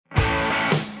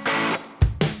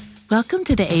Welcome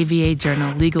to the ABA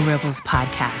Journal Legal Rebels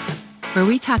podcast, where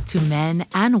we talk to men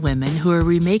and women who are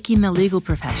remaking the legal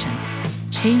profession,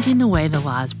 changing the way the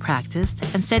law is practiced,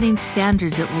 and setting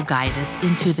standards that will guide us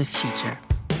into the future.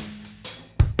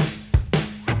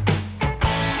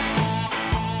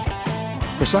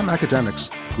 For some academics,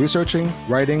 researching,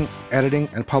 writing, editing,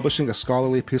 and publishing a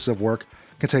scholarly piece of work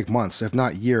can take months, if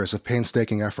not years, of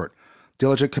painstaking effort,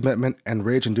 diligent commitment, and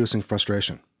rage-inducing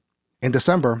frustration. In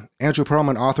December, Andrew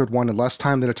Perlman authored one in less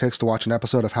time than it takes to watch an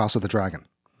episode of House of the Dragon.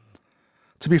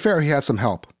 To be fair, he had some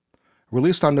help.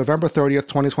 Released on November 30th,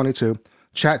 2022,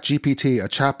 ChatGPT, a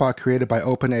chatbot created by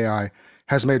OpenAI,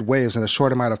 has made waves in a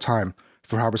short amount of time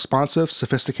for how responsive,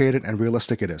 sophisticated, and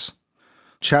realistic it is.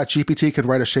 ChatGPT can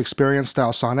write a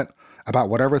Shakespearean-style sonnet about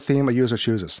whatever theme a user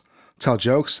chooses, tell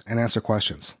jokes, and answer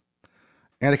questions.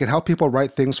 And it can help people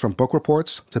write things from book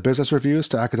reports to business reviews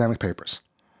to academic papers.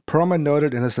 Perlman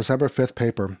noted in his December 5th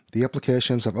paper the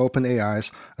implications of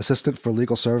OpenAI's Assistant for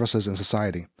Legal Services in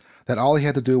Society, that all he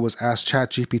had to do was ask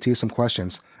ChatGPT some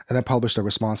questions and then publish the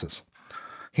responses.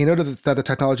 He noted that the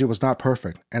technology was not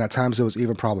perfect, and at times it was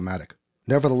even problematic.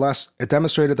 Nevertheless, it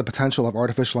demonstrated the potential of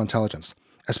artificial intelligence,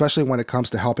 especially when it comes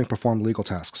to helping perform legal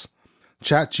tasks.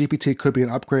 ChatGPT could be an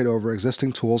upgrade over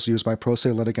existing tools used by pro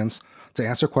se litigants to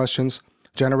answer questions,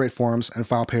 generate forms, and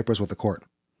file papers with the court.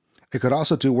 It could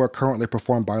also do work currently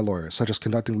performed by lawyers, such as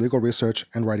conducting legal research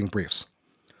and writing briefs.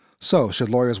 So, should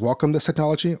lawyers welcome this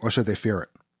technology, or should they fear it?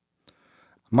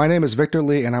 My name is Victor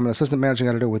Lee, and I'm an assistant managing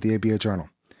editor with the ABA Journal.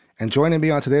 And joining me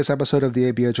on today's episode of the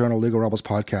ABA Journal Legal Rebels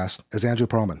podcast is Andrew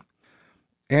Perlman.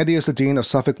 Andy is the dean of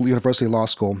Suffolk University Law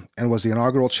School and was the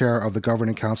inaugural chair of the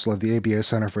governing council of the ABA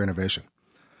Center for Innovation.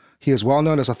 He is well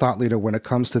known as a thought leader when it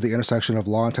comes to the intersection of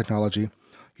law and technology,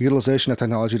 utilization of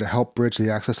technology to help bridge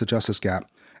the access to justice gap,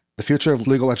 the future of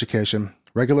legal education,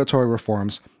 regulatory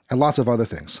reforms, and lots of other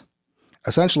things.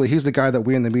 Essentially, he's the guy that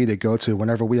we in the media go to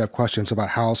whenever we have questions about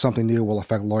how something new will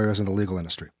affect lawyers in the legal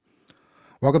industry.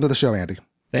 Welcome to the show, Andy.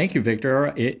 Thank you,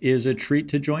 Victor. It is a treat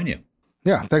to join you.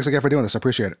 Yeah, thanks again for doing this. I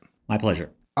appreciate it. My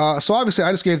pleasure. So obviously,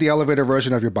 I just gave the elevator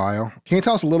version of your bio. Can you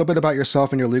tell us a little bit about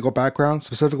yourself and your legal background,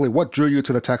 specifically what drew you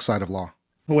to the tech side of law?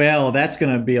 Well, that's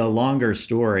going to be a longer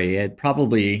story. It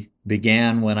probably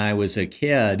began when I was a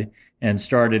kid and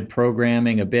started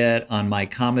programming a bit on my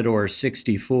Commodore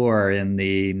 64 in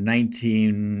the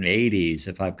 1980s,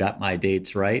 if I've got my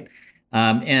dates right,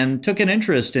 and took an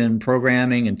interest in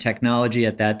programming and technology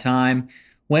at that time.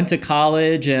 Went to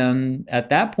college and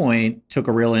at that point took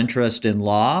a real interest in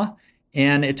law.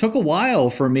 And it took a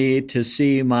while for me to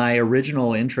see my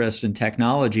original interest in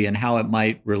technology and how it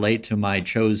might relate to my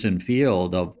chosen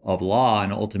field of law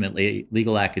and ultimately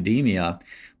legal academia.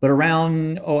 But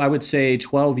around, I would say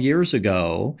 12 years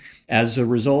ago, as a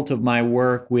result of my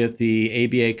work with the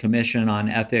ABA Commission on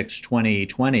Ethics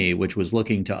 2020, which was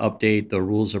looking to update the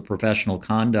rules of professional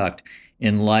conduct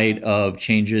in light of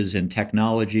changes in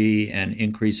technology and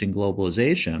increasing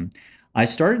globalization, I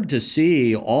started to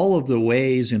see all of the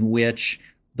ways in which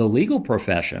the legal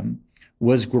profession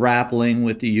was grappling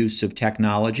with the use of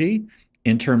technology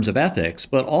in terms of ethics,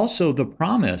 but also the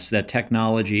promise that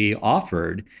technology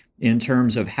offered in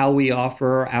terms of how we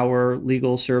offer our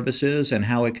legal services and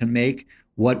how it can make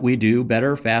what we do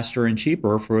better, faster, and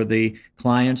cheaper for the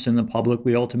clients and the public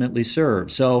we ultimately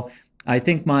serve. So I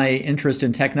think my interest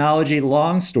in technology,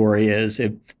 long story is,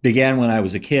 it began when I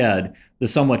was a kid. The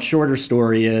somewhat shorter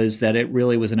story is that it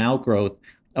really was an outgrowth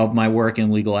of my work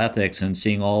in legal ethics and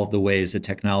seeing all of the ways that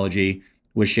technology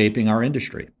was shaping our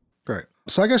industry. Great.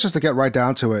 So I guess just to get right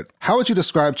down to it, how would you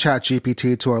describe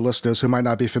ChatGPT to our listeners who might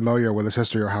not be familiar with its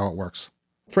history or how it works?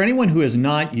 For anyone who has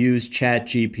not used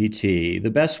ChatGPT,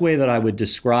 the best way that I would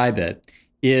describe it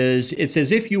is it's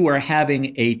as if you were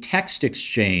having a text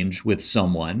exchange with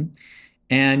someone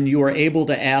and you are able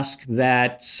to ask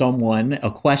that someone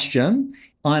a question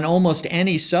on almost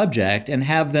any subject and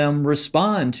have them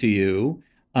respond to you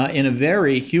in a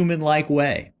very human-like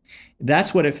way.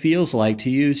 That's what it feels like to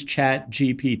use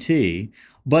ChatGPT,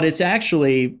 but it's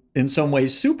actually in some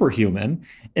ways superhuman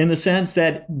in the sense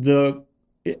that the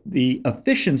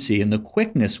efficiency and the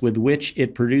quickness with which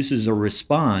it produces a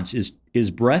response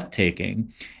is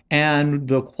breathtaking. And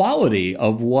the quality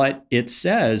of what it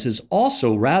says is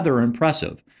also rather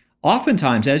impressive.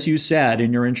 Oftentimes, as you said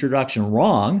in your introduction,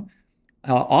 wrong,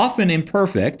 often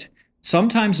imperfect,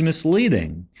 sometimes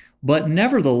misleading, but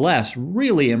nevertheless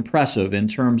really impressive in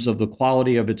terms of the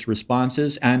quality of its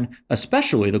responses and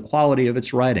especially the quality of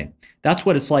its writing. That's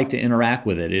what it's like to interact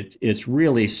with it. It's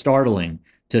really startling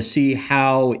to see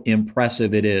how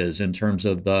impressive it is in terms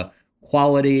of the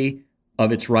quality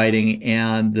of its writing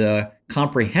and the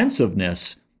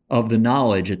comprehensiveness of the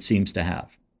knowledge it seems to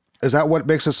have. Is that what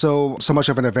makes it so much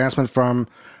of an advancement from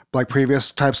like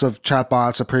previous types of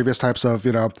chatbots or previous types of,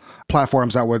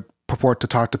 platforms that would purport to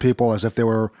talk to people as if they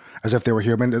were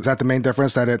human? Is that the main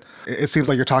difference, that it seems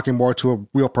like you're talking more to a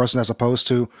real person as opposed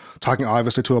to talking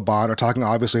obviously to a bot or talking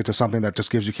obviously to something that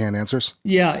just gives you canned answers?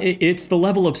 Yeah, it's the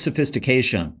level of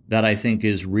sophistication that I think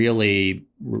is really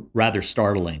rather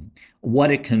startling.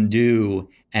 What it can do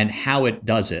and how it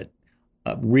does it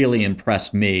really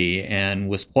impressed me and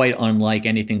was quite unlike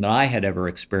anything that I had ever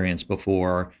experienced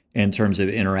before in terms of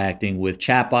interacting with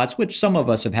chatbots, which some of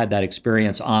us have had that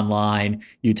experience online.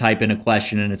 You type in a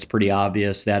question and it's pretty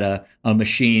obvious that a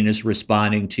machine is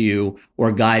responding to you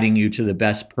or guiding you to the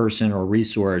best person or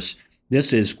resource.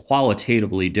 This is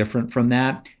qualitatively different from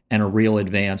that and a real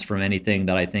advance from anything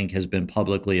that I think has been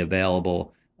publicly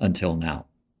available until now.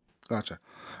 Gotcha.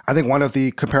 I think one of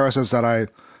the comparisons that I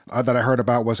heard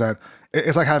about was that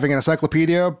it's like having an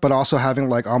encyclopedia, but also having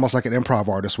like almost like an improv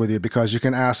artist with you, because you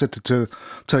can ask it to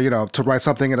write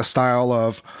something in a style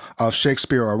of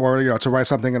Shakespeare, or to write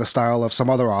something in a style of some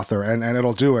other author, and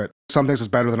it'll do it. Some things is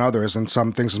better than others, and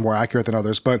some things is more accurate than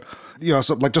others. But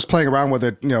so like just playing around with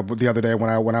it, the other day when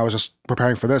I was just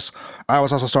preparing for this, I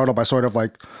was also startled by sort of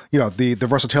like the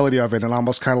versatility of it, and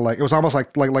almost kind of like it was almost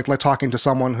like talking to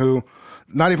someone who,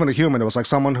 not even a human. It was like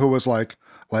someone who was like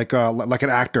an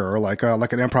actor or like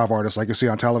an improv artist, like you see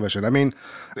on television. I mean,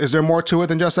 is there more to it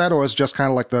than just that, or is it just kind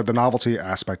of like the novelty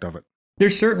aspect of it?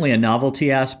 There's certainly a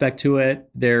novelty aspect to it.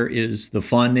 There is the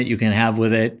fun that you can have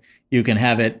with it. You can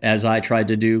have it, as I tried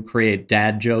to do, create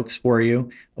dad jokes for you,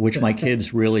 which my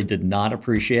kids really did not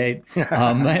appreciate.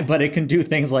 But it can do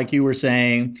things like you were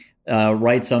saying,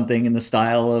 write something in the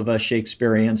style of a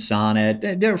Shakespearean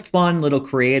sonnet. They're fun little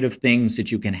creative things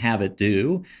that you can have it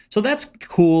do. So that's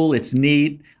cool. It's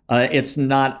neat. It's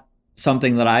not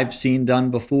something that I've seen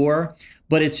done before,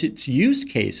 but it's its use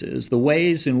cases, the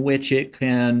ways in which it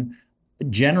can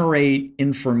generate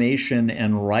information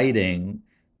and writing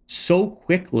so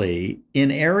quickly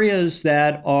in areas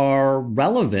that are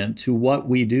relevant to what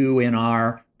we do in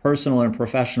our personal and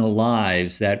professional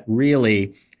lives, that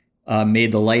really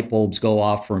made the light bulbs go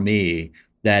off for me,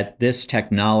 that this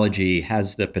technology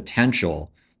has the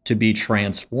potential to be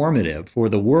transformative for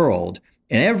the world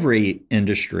in every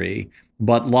industry,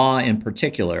 but law in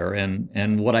particular.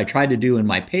 And what I tried to do in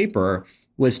my paper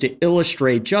was to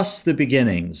illustrate just the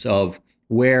beginnings of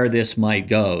where this might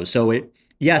go. So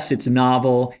yes, it's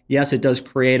novel. Yes, it does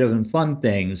creative and fun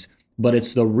things, but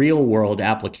it's the real world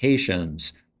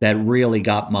applications that really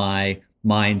got my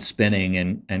mind spinning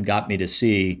and got me to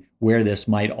see where this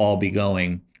might all be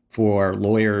going for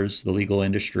lawyers, the legal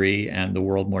industry, and the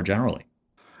world more generally.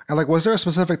 And like, was there a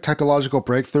specific technological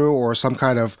breakthrough or some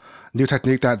kind of new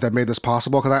technique that made this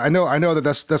possible? Because I know that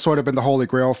that's sort of been the holy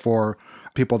grail for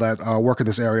people that work in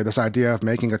this area. This idea of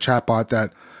making a chatbot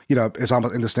that is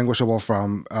almost indistinguishable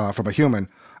from a human.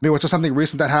 I mean, was there something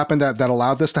recent that happened that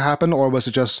allowed this to happen, or was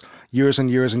it just years and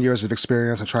years and years of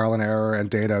experience and trial and error and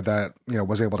data that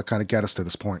was able to kind of get us to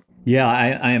this point? Yeah,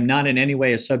 I am not in any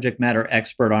way a subject matter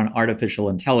expert on artificial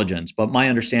intelligence, but my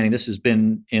understanding, this has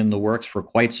been in the works for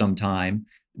quite some time.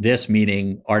 This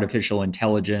meaning artificial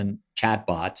intelligent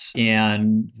chatbots.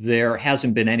 And there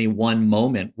hasn't been any one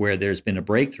moment where there's been a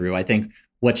breakthrough. I think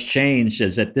what's changed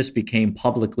is that this became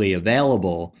publicly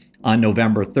available on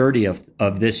November 30th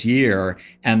of this year,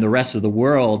 and the rest of the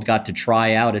world got to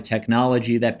try out a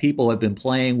technology that people have been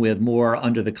playing with more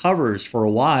under the covers for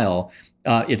a while.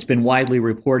 It's been widely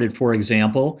reported, for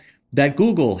example, that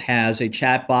Google has a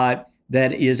chatbot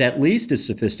that is at least as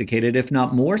sophisticated, if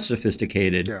not more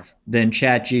sophisticated, than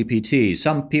ChatGPT.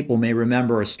 Some people may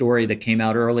remember a story that came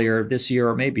out earlier this year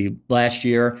or maybe last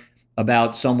year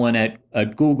about someone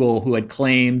at Google who had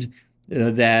claimed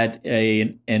that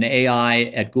an AI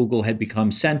at Google had become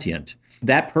sentient.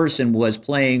 That person was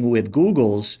playing with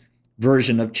Google's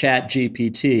version of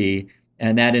ChatGPT,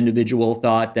 and that individual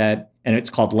thought that, and it's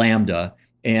called Lambda,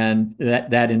 and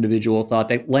that individual thought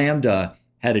that Lambda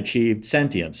had achieved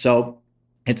sentience. So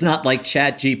it's not like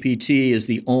ChatGPT is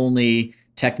the only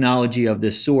technology of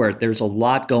this sort. There's a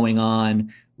lot going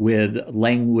on with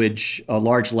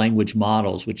large language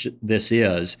models, which this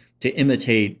is, to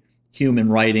imitate human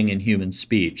writing and human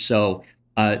speech. So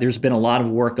there's been a lot of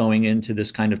work going into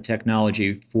this kind of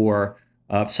technology for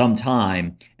some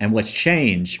time. And what's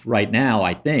changed right now,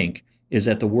 I think, is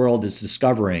that the world is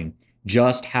discovering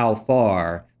just how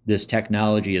far this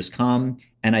technology has come.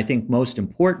 And I think most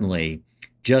importantly,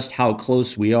 just how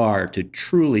close we are to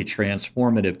truly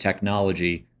transformative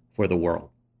technology for the world.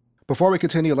 Before we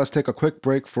continue, let's take a quick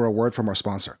break for a word from our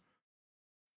sponsor.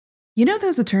 You know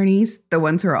those attorneys, the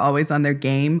ones who are always on their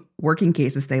game, working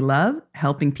cases they love,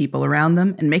 helping people around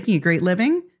them, and making a great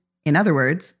living? In other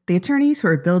words, the attorneys who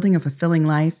are building a fulfilling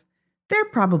life, they're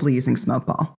probably using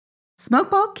Smokeball.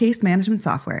 Smokeball case management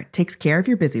software takes care of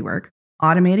your busy work,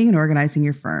 automating and organizing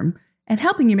your firm, and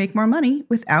helping you make more money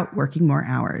without working more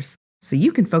hours, so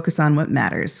you can focus on what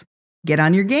matters. Get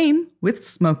on your game with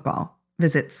Smokeball.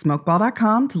 Visit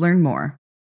smokeball.com to learn more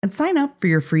and sign up for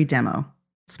your free demo.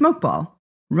 Smokeball.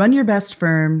 Run your best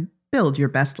firm, build your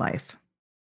best life.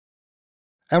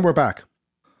 And we're back.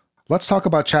 Let's talk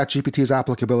about ChatGPT's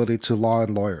applicability to law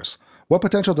and lawyers. What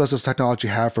potential does this technology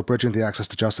have for bridging the access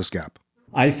to justice gap?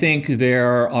 I think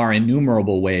there are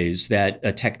innumerable ways that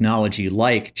a technology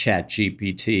like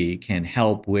ChatGPT can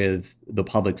help with the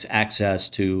public's access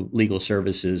to legal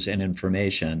services and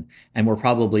information. And we're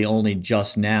probably only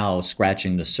just now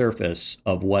scratching the surface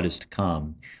of what is to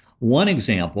come. One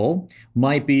example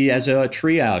might be as a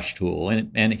triage tool.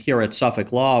 And here at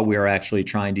Suffolk Law, we are actually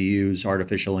trying to use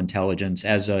artificial intelligence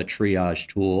as a triage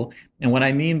tool. And what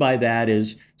I mean by that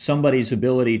is somebody's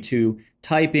ability to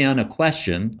type in a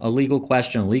question, a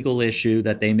legal issue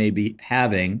that they may be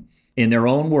having in their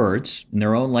own words, in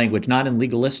their own language, not in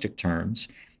legalistic terms,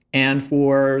 and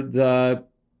for the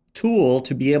tool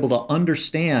to be able to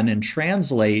understand and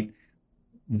translate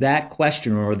that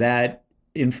question or that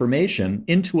information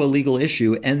into a legal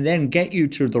issue and then get you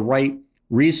to the right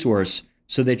resource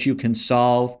so that you can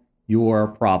solve your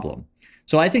problem.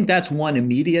 So I think that's one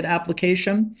immediate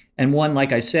application. And one,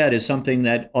 like I said, is something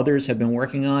that others have been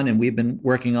working on, and we've been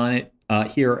working on it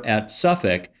here at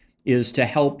Suffolk, is to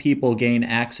help people gain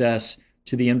access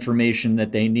to the information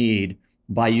that they need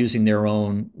by using their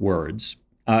own words.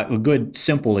 A good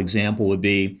simple example would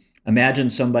be, imagine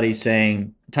somebody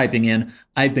typing in,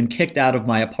 "I've been kicked out of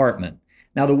my apartment."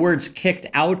 Now, the words "kicked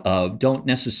out of" don't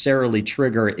necessarily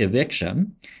trigger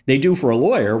eviction. They do for a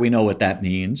lawyer, we know what that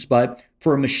means, but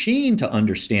for a machine to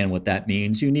understand what that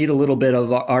means, you need a little bit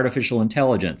of artificial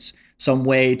intelligence, some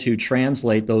way to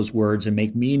translate those words and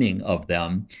make meaning of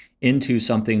them into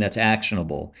something that's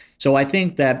actionable. So I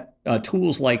think that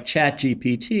tools like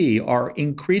ChatGPT are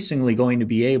increasingly going to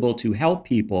be able to help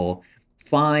people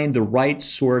find the right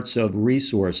sorts of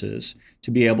resources to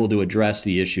be able to address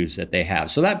the issues that they have.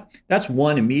 So that's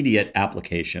one immediate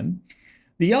application.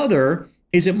 The other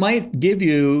is it might give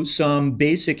you some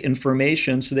basic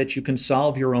information so that you can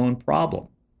solve your own problem.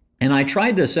 And I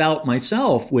tried this out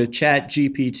myself with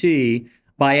ChatGPT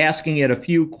by asking it a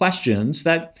few questions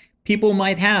that people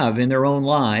might have in their own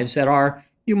lives that are,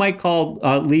 you might call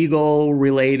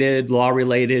legal-related,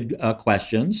 law-related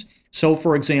questions. So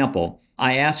for example,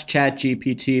 I asked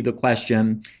ChatGPT the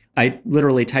question, I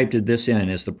literally typed this in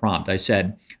as the prompt. I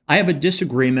said, "I have a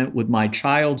disagreement with my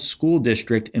child's school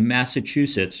district in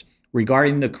Massachusetts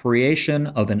regarding the creation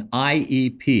of an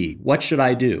IEP. What should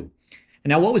I do?" And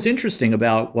now what was interesting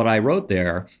about what I wrote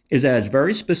there is that it's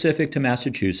very specific to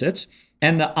Massachusetts,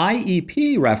 and the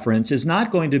IEP reference is not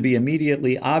going to be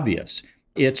immediately obvious.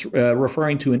 It's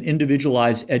referring to an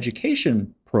individualized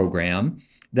education program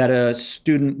that a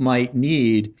student might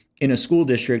need in a school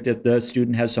district if the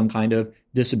student has some kind of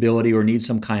disability or needs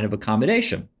some kind of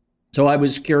accommodation. So I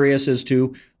was curious as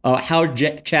to how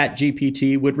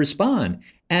ChatGPT would respond.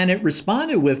 And it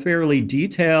responded with fairly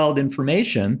detailed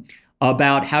information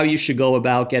about how you should go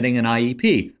about getting an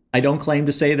IEP. I don't claim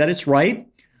to say that it's right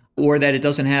or that it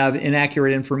doesn't have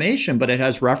inaccurate information, but it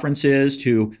has references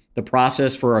to the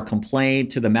process for a complaint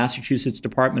to the Massachusetts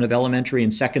Department of Elementary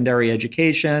and Secondary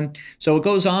Education. So it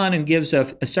goes on and gives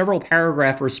a several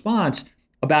paragraph response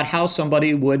about how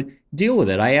somebody would deal with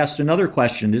it. I asked another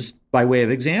question, just by way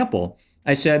of example.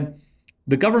 I said,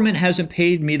 "The government hasn't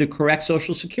paid me the correct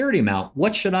Social Security amount.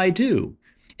 What should I do?"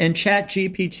 And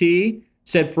ChatGPT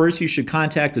said, first, you should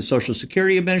contact the Social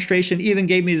Security Administration, even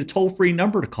gave me the toll-free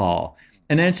number to call.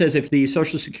 And then it says, if the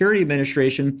Social Security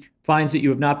Administration finds that you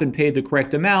have not been paid the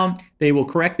correct amount, they will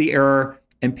correct the error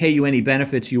and pay you any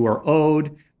benefits you are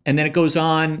owed. And then it goes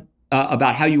on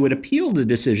about how you would appeal the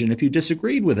decision if you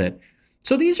disagreed with it.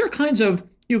 So these are kinds of,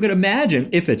 you could imagine,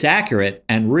 if it's accurate,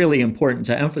 and really important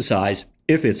to emphasize,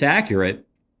 if it's accurate,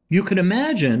 you could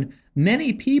imagine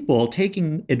many people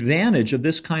taking advantage of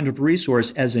this kind of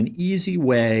resource as an easy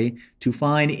way to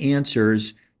find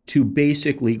answers to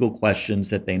basic legal questions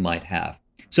that they might have.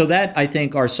 So that, I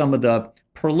think, are some of the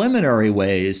preliminary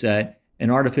ways that an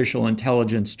artificial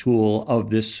intelligence tool of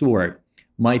this sort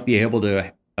might be able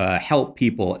to help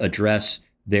people address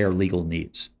their legal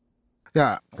needs.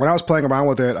 Yeah, when I was playing around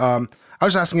with it, I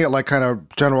was asking it like kind of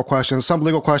general questions, some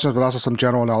legal questions, but also some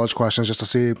general knowledge questions, just to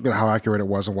see how accurate it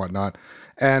was and whatnot.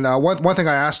 And one thing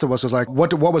I asked it was like,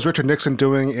 what was Richard Nixon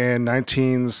doing in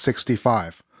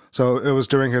 1965? So it was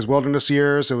during his wilderness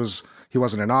years. He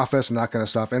wasn't in office and that kind of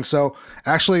stuff. And so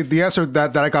actually the answer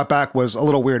that I got back was a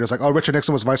little weird. It's like, oh, Richard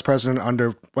Nixon was vice president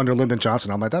under Lyndon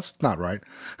Johnson. I'm like, that's not right.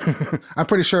 I'm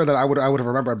pretty sure that I would have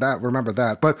remembered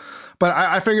that. But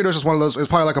I figured it was just one of those. It's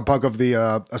probably like a bug of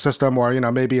the a system, or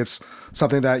maybe it's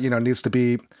something that needs to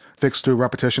be fixed through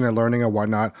repetition and learning and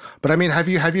whatnot. But I mean, have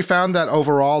you found that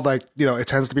overall, like, it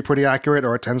tends to be pretty accurate,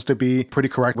 or it tends to be pretty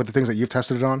correct with the things that you've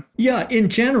tested it on? Yeah, in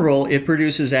general, it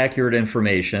produces accurate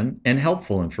information and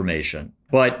helpful information.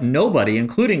 But nobody,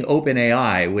 including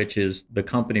OpenAI, which is the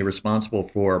company responsible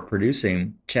for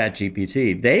producing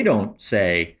ChatGPT, they don't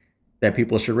say that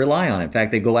people should rely on it. In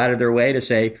fact, they go out of their way to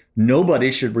say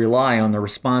nobody should rely on the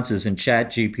responses in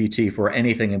ChatGPT for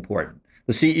anything important.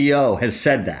 The CEO has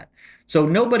said that. So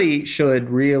nobody should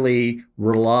really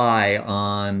rely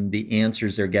on the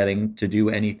answers they're getting to do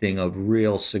anything of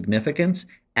real significance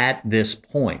at this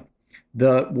point.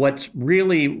 What's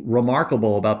really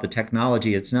remarkable about the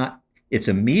technology, it's not its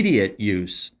immediate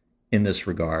use in this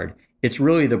regard. It's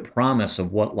really the promise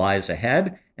of what lies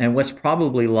ahead and what's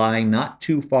probably lying not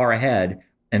too far ahead,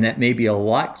 and that may be a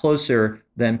lot closer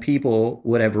than people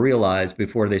would have realized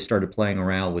before they started playing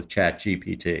around with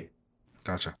ChatGPT.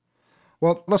 Gotcha.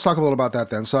 Well, let's talk a little about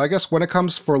that then. So I guess when it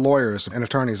comes for lawyers and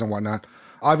attorneys and whatnot,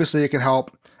 obviously it can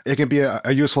help. It can be a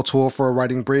useful tool for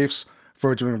writing briefs,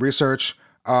 for doing research,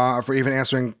 for even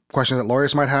answering questions that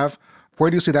lawyers might have. Where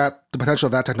do you see the potential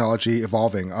of that technology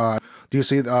evolving? Do you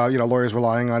see lawyers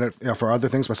relying on it for other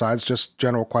things besides just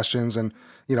general questions and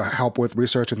help with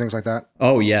research and things like that?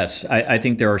 Oh, yes. I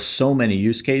think there are so many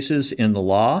use cases in the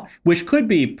law, which could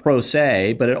be pro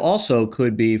se, but it also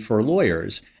could be for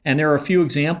lawyers. And there are a few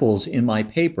examples in my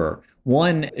paper.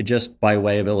 One, just by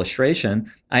way of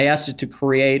illustration, I asked it to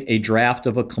create a draft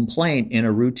of a complaint in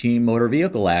a routine motor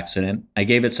vehicle accident. I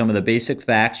gave it some of the basic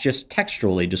facts, just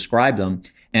textually described them,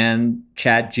 and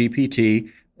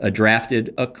ChatGPT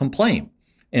drafted a complaint.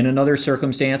 In another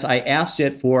circumstance, I asked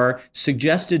it for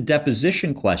suggested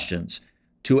deposition questions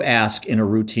to ask in a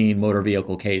routine motor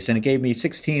vehicle case, and it gave me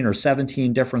 16 or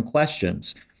 17 different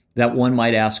questions that one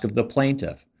might ask of the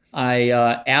plaintiff. I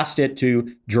asked it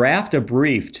to draft a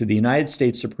brief to the United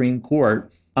States Supreme Court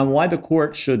on why the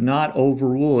court should not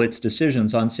overrule its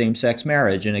decisions on same-sex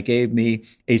marriage, and it gave me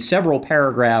a several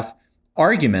paragraph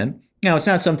argument. Now, it's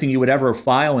not something you would ever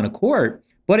file in a court,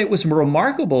 but it was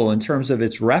remarkable in terms of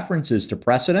its references to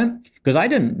precedent, because I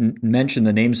didn't mention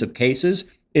the names of cases.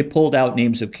 It pulled out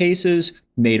names of cases,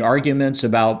 made arguments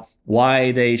about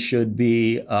why they should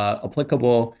be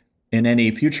applicable in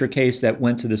any future case that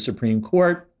went to the Supreme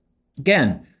Court.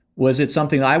 Again, was it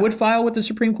something I would file with the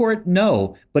Supreme Court?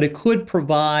 No, but it could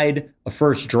provide a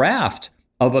first draft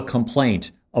of a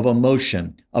complaint, of a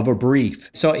motion, of a brief.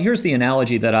 So here's the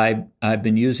analogy that I've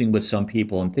been using with some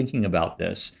people and thinking about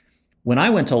this. When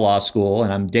I went to law school,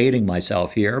 and I'm dating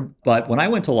myself here, but when I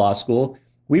went to law school,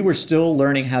 we were still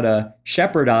learning how to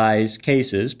shepherdize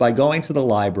cases by going to the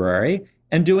library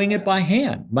and doing it by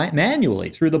hand, manually,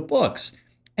 through the books.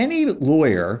 Any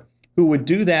lawyer who would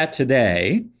do that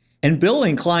today and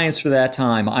billing clients for that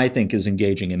time, I think, is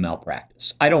engaging in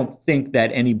malpractice. I don't think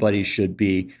that anybody should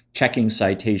be checking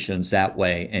citations that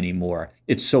way anymore.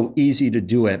 It's so easy to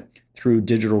do it through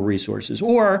digital resources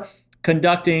or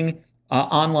conducting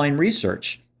online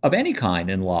research of any kind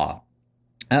in law.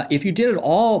 If you did it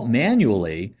all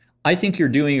manually, I think you're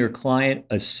doing your client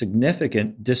a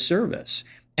significant disservice.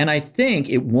 And I think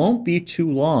it won't be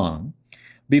too long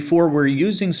before we're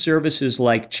using services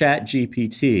like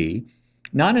ChatGPT,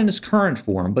 not in its current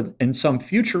form, but in some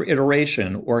future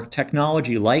iteration or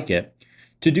technology like it,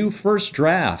 to do first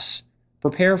drafts,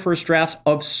 prepare first drafts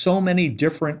of so many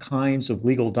different kinds of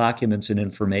legal documents and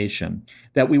information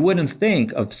that we wouldn't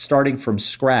think of starting from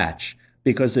scratch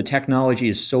because the technology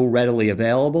is so readily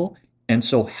available and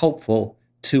so helpful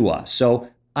to us. So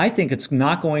I think it's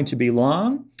not going to be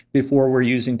long before we're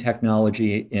using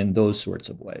technology in those sorts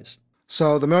of ways.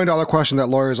 So the million-dollar question that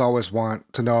lawyers always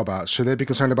want to know about, should they be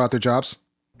concerned about their jobs?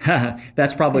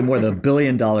 That's probably more the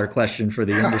billion-dollar question for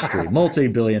the industry,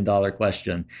 multi-billion-dollar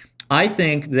question. I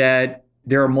think that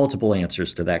there are multiple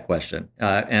answers to that question.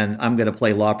 And I'm going to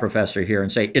play law professor here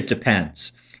and say it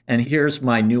depends. And here's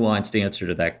my nuanced answer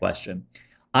to that question.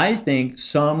 I think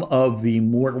some of the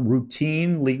more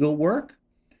routine legal work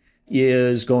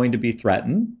is going to be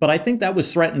threatened, but I think that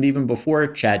was threatened even before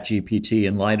ChatGPT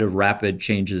in light of rapid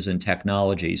changes in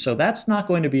technology. So that's not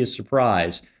going to be a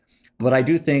surprise. But I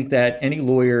do think that any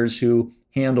lawyers who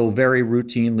handle very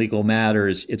routine legal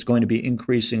matters, it's going to be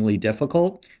increasingly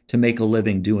difficult to make a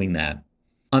living doing that.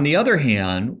 On the other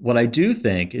hand, what I do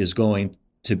think is going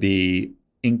to be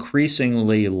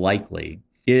increasingly likely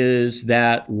is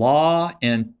that law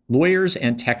and lawyers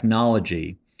and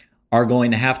technology are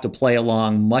going to have to play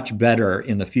along much better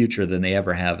in the future than they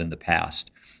ever have in the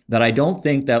past. That I don't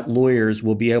think that lawyers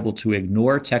will be able to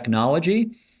ignore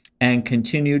technology and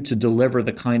continue to deliver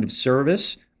the kind of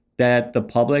service that the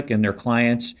public and their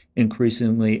clients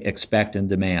increasingly expect and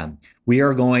demand. We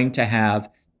are going to have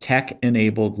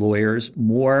tech-enabled lawyers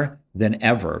more than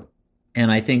ever.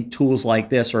 And I think tools like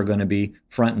this are going to be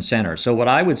front and center. So what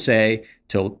I would say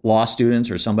to law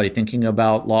students or somebody thinking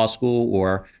about law school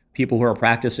or people who are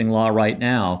practicing law right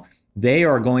now, they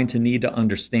are going to need to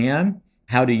understand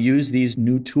how to use these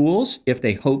new tools if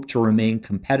they hope to remain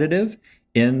competitive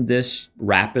in this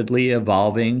rapidly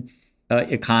evolving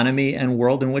economy and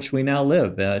world in which we now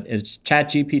live.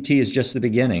 ChatGPT is just the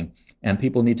beginning, and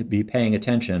people need to be paying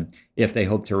attention if they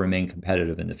hope to remain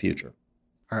competitive in the future.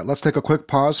 All right, let's take a quick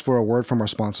pause for a word from our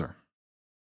sponsor.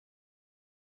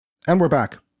 And we're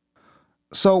back.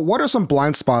 So what are some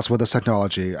blind spots with this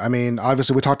technology? I mean,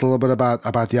 obviously we talked a little bit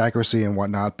about the accuracy and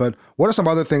whatnot, but what are some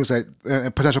other things that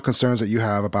potential concerns that you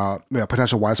have about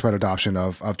potential widespread adoption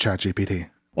of ChatGPT?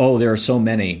 Oh, there are so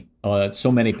many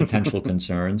potential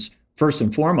concerns. First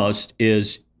and foremost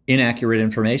is inaccurate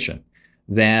information.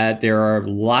 That there are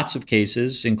lots of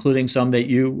cases, including some that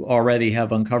you already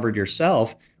have uncovered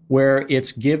yourself, where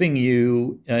it's giving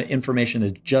you information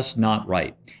that's just not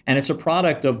right. And it's a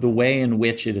product of the way in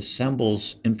which it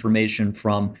assembles information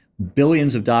from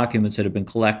billions of documents that have been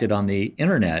collected on the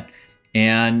internet.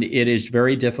 And it is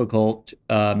very difficult.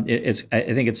 I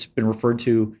think it's been referred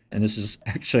to, and this is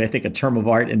actually, I think, a term of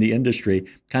art in the industry,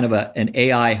 kind of an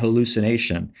AI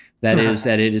hallucination. That is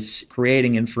that it is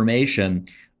creating information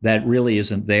that really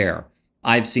isn't there.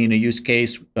 I've seen a use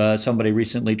case, somebody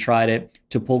recently tried it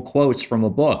to pull quotes from a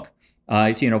book.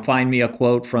 Find me a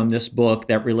quote from this book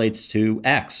that relates to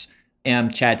X.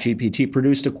 And ChatGPT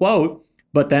produced a quote,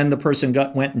 but then the person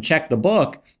went and checked the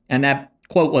book, and that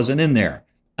quote wasn't in there.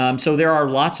 So there are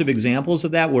lots of examples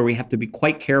of that where we have to be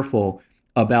quite careful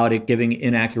about it giving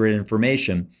inaccurate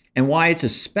information. And why it's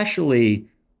especially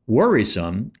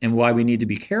worrisome and why we need to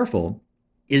be careful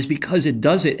is because it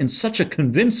does it in such a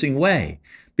convincing way.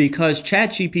 Because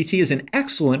ChatGPT is an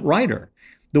excellent writer.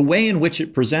 The way in which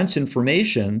it presents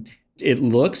information, it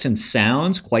looks and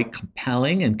sounds quite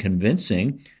compelling and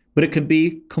convincing, but it could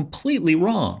be completely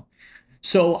wrong.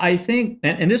 So I think,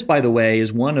 and this, by the way,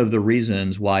 is one of the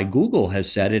reasons why Google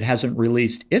has said it hasn't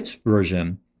released its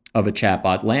version of a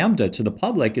chatbot, Lambda, to the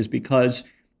public, is because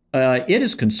it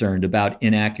is concerned about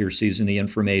inaccuracies in the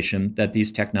information that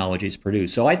these technologies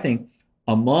produce. So I think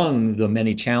among the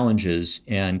many challenges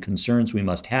and concerns we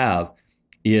must have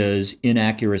is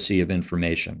inaccuracy of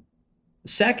information.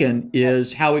 Second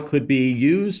is how it could be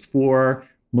used for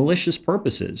malicious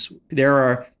purposes. There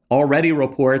are already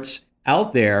reports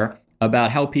out there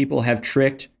about how people have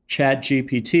tricked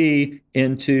ChatGPT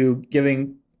into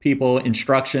giving people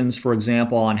instructions, for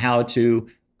example, on how to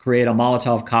create a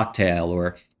Molotov cocktail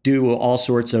or do all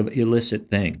sorts of illicit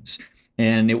things.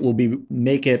 And it will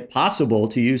make it possible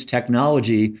to use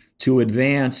technology to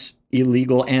advance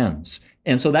illegal ends.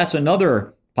 And so that's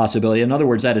another possibility. In other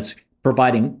words, that it's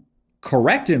providing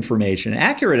correct information,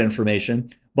 accurate information,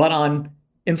 but on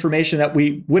information that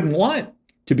we wouldn't want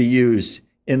to be used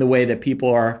in the way that people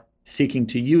are seeking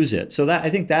to use it. So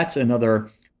I think that's another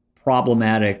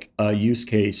problematic use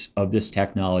case of this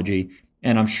technology.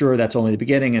 And I'm sure that's only the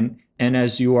beginning. And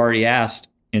as you already asked,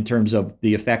 in terms of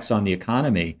the effects on the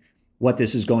economy, what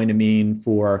this is going to mean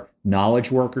for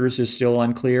knowledge workers is still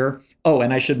unclear. Oh,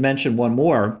 and I should mention one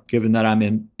more, given that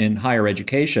I'm in higher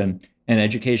education and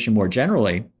education more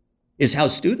generally, is how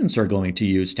students are going to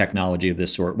use technology of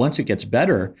this sort. Once it gets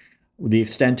better, the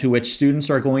extent to which students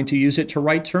are going to use it to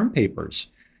write term papers,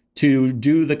 to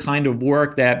do the kind of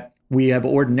work that we have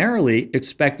ordinarily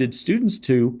expected students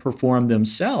to perform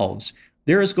themselves,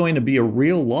 there is going to be a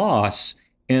real loss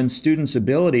in students'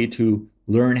 ability to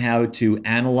learn how to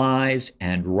analyze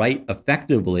and write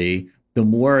effectively the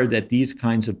more that these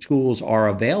kinds of tools are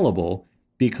available,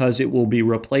 because it will be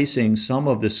replacing some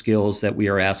of the skills that we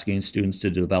are asking students to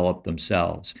develop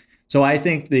themselves. So I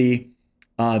think the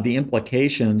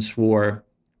implications for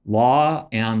law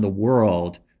and the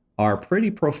world are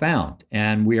pretty profound,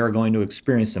 and we are going to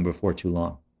experience them before too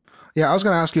long. Yeah, I was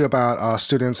going to ask you about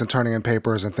students and turning in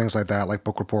papers and things like that, like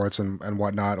book reports and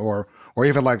whatnot, or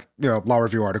even like law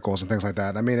review articles and things like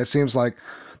that. I mean, it seems like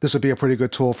this would be a pretty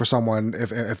good tool for someone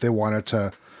if they wanted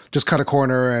to just cut a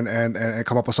corner and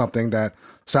come up with something that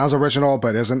sounds original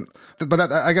but isn't.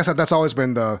 But I guess that's always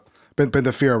been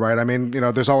the fear, right? I mean,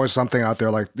 there's always something out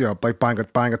there like like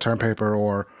buying a term paper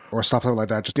or something like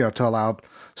that, just to allow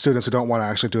students who don't want to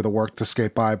actually do the work to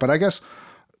skate by. But I guess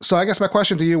my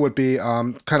question to you would be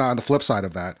kind of on the flip side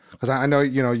of that, because I know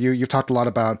you've talked a lot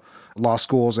about law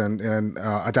schools and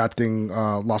adapting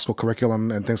law school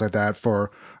curriculum and things like that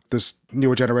for this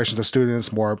newer generations of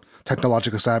students, more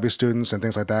technologically savvy students and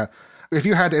things like that. If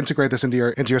you had to integrate this into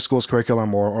your school's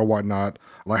curriculum or whatnot,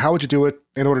 like how would you do it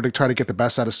in order to try to get the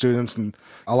best out of students and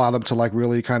allow them to like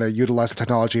really kind of utilize the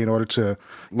technology in order to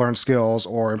learn skills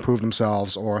or improve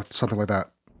themselves or something like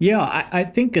that? Yeah, I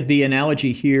think the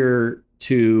analogy here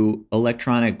to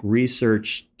electronic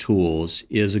research tools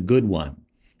is a good one.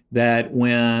 That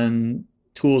when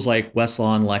tools like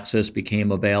Westlaw and Lexis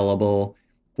became available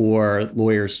for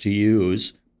lawyers to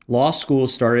use, law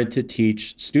schools started to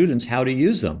teach students how to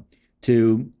use them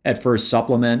to, at first,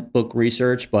 supplement book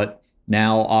research, but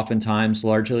now oftentimes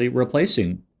largely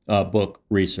replacing book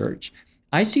research.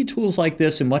 I see tools like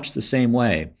this in much the same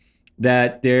way,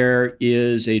 that there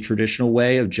is a traditional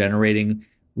way of generating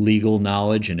legal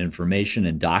knowledge and information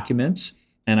and documents,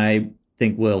 and I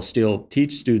think we'll still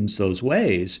teach students those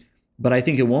ways, but I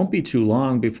think it won't be too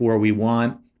long before we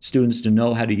want students to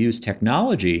know how to use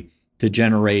technology to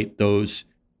generate those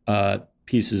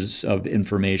pieces of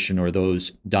information or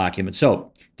those documents.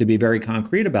 So to be very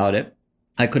concrete about it,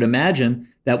 I could imagine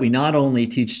that we not only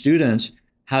teach students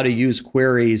how to use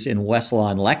queries in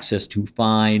Westlaw and Lexis to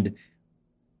find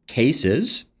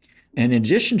cases, and in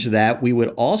addition to that, we would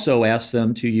also ask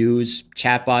them to use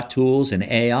chatbot tools and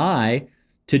AI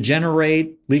to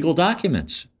generate legal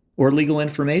documents or legal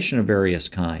information of various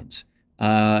kinds.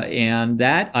 And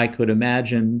that I could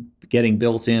imagine getting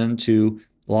built into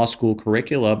law school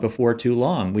curricula before too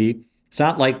long. It's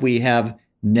not like we have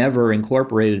never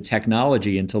incorporated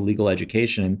technology into legal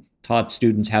education and taught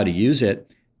students how to use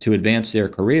it to advance their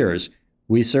careers.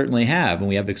 We certainly have, and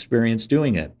we have experience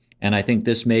doing it. And I think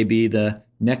this may be the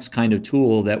next kind of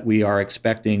tool that we are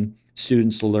expecting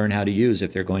students to learn how to use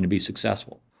if they're going to be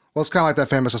successful. Well, it's kind of like that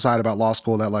famous aside about law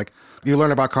school that like you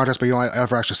learn about contracts, but you don't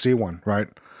ever actually see one, right?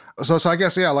 So I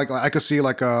guess, yeah, like I could see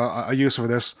like a use for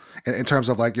this in terms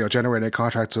of like, generating a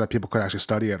contract so that people could actually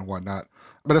study it and whatnot.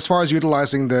 But as far as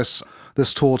utilizing this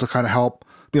tool to kind of help,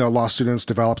 law students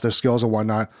develop their skills and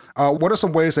whatnot, what are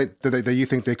some ways that you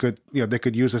think they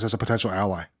could use this as a potential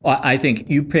ally? Well, I think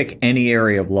you pick any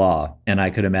area of law and I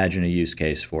could imagine a use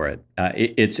case for it.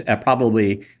 It's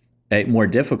probably a more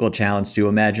difficult challenge to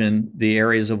imagine the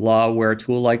areas of law where a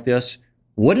tool like this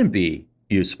wouldn't be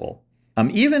useful.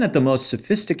 Even at the most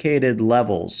sophisticated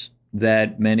levels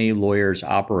that many lawyers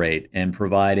operate and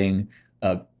providing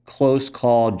close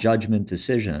call judgment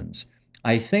decisions,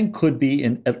 I think could be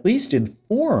at least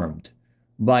informed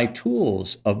by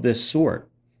tools of this sort.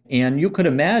 And you could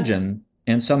imagine,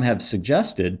 and some have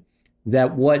suggested,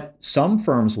 that what some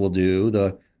firms will do,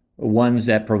 the ones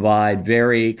that provide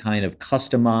very kind of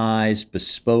customized,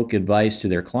 bespoke advice to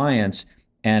their clients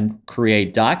and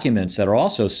create documents that are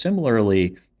also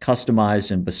similarly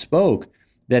customized and bespoke,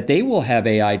 that they will have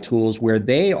AI tools where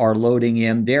they are loading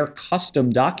in their custom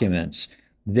documents,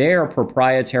 their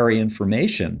proprietary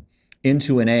information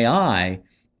into an AI,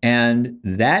 and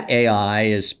that AI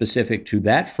is specific to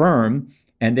that firm,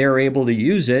 and they're able to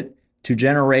use it to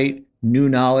generate new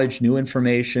knowledge, new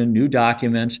information, new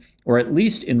documents, or at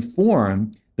least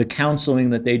inform the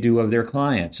counseling that they do of their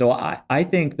clients. So I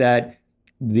think that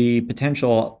the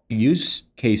potential use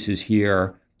cases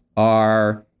here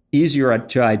are easier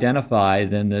to identify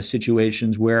than the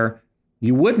situations where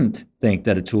you wouldn't think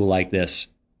that a tool like this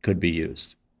could be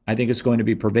used. I think it's going to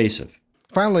be pervasive.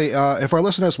 Finally, if our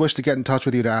listeners wish to get in touch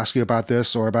with you to ask you about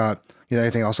this or about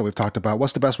anything else that we've talked about,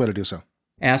 what's the best way to do so?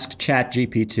 Ask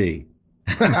ChatGPT.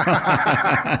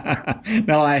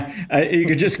 No, you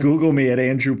could just Google me at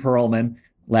Andrew Perlman.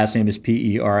 Last name is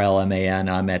Perlman.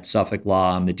 I'm at Suffolk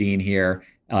Law. I'm the dean here.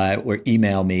 Or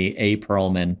email me,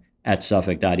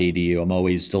 aperlman@suffolk.edu. I'm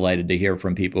always delighted to hear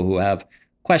from people who have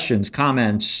questions,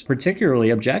 comments, particularly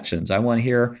objections. I want to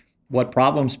hear what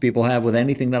problems people have with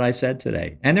anything that I said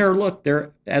today. And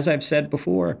as I've said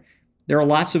before, there are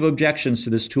lots of objections to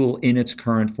this tool in its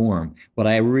current form. What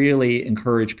I really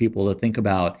encourage people to think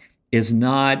about is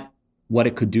not what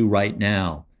it could do right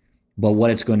now, but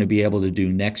what it's going to be able to do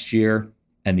next year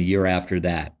and the year after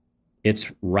that.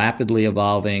 It's rapidly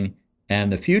evolving,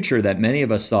 and the future that many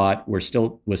of us thought was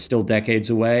still decades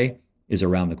away is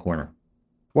around the corner.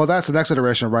 Well, that's the next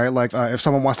iteration, right? Like if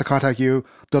someone wants to contact you,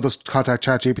 they'll just contact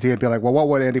ChatGPT and be like, well, what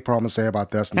would Andy Perlman say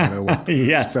about this? And then it will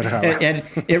yes. spit it out. And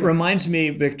it reminds me,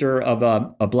 Victor, of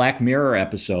a Black Mirror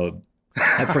episode.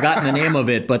 I've forgotten the name of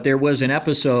it, but there was an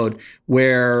episode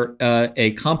where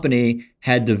a company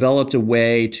had developed a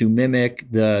way to mimic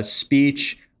the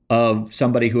speech of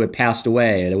somebody who had passed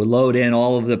away. And it would load in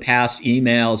all of the past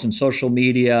emails and social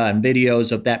media and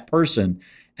videos of that person.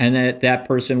 And that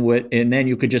person would, and then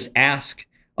you could just ask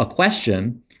a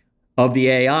question of the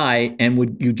AI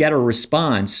and you get a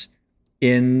response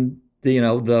in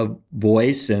the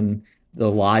voice and the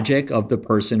logic of the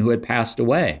person who had passed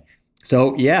away.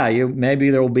 So yeah, maybe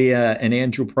there will be an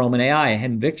Andrew Perlman AI.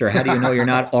 And Victor, how do you know you're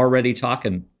not already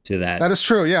talking to that? That is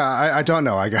true. Yeah, I don't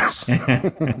know, I guess.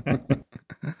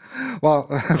 Well,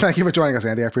 thank you for joining us,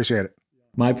 Andy. I appreciate it.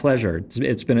 My pleasure.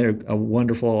 It's been a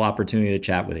wonderful opportunity to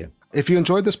chat with you. If you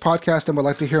enjoyed this podcast and would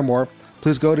like to hear more,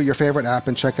 please go to your favorite app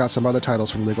and check out some other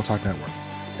titles from Legal Talk Network.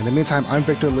 In the meantime, I'm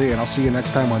Victor Lee, and I'll see you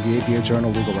next time on the ABA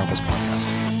Journal Legal Rebels podcast.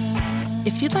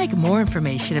 If you'd like more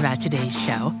information about today's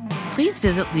show, please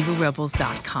visit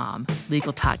legalrebels.com,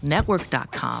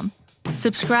 legaltalknetwork.com,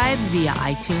 subscribe via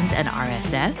iTunes and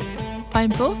RSS,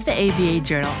 find both the ABA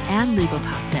Journal and Legal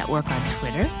Talk Network on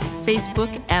Twitter,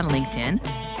 Facebook, and LinkedIn,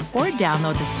 or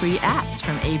download the free apps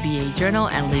from ABA Journal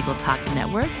and Legal Talk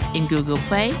Network in Google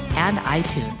Play and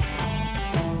iTunes.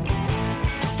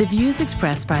 The views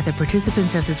expressed by the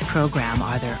participants of this program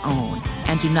are their own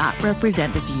and do not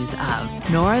represent the views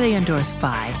of, nor are they endorsed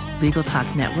by, Legal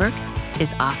Talk Network,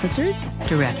 its officers,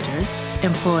 directors,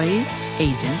 employees,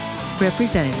 agents,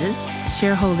 representatives,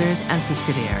 shareholders, and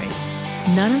subsidiaries.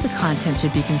 None of the content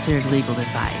should be considered legal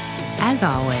advice. As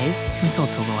always, consult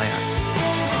a lawyer.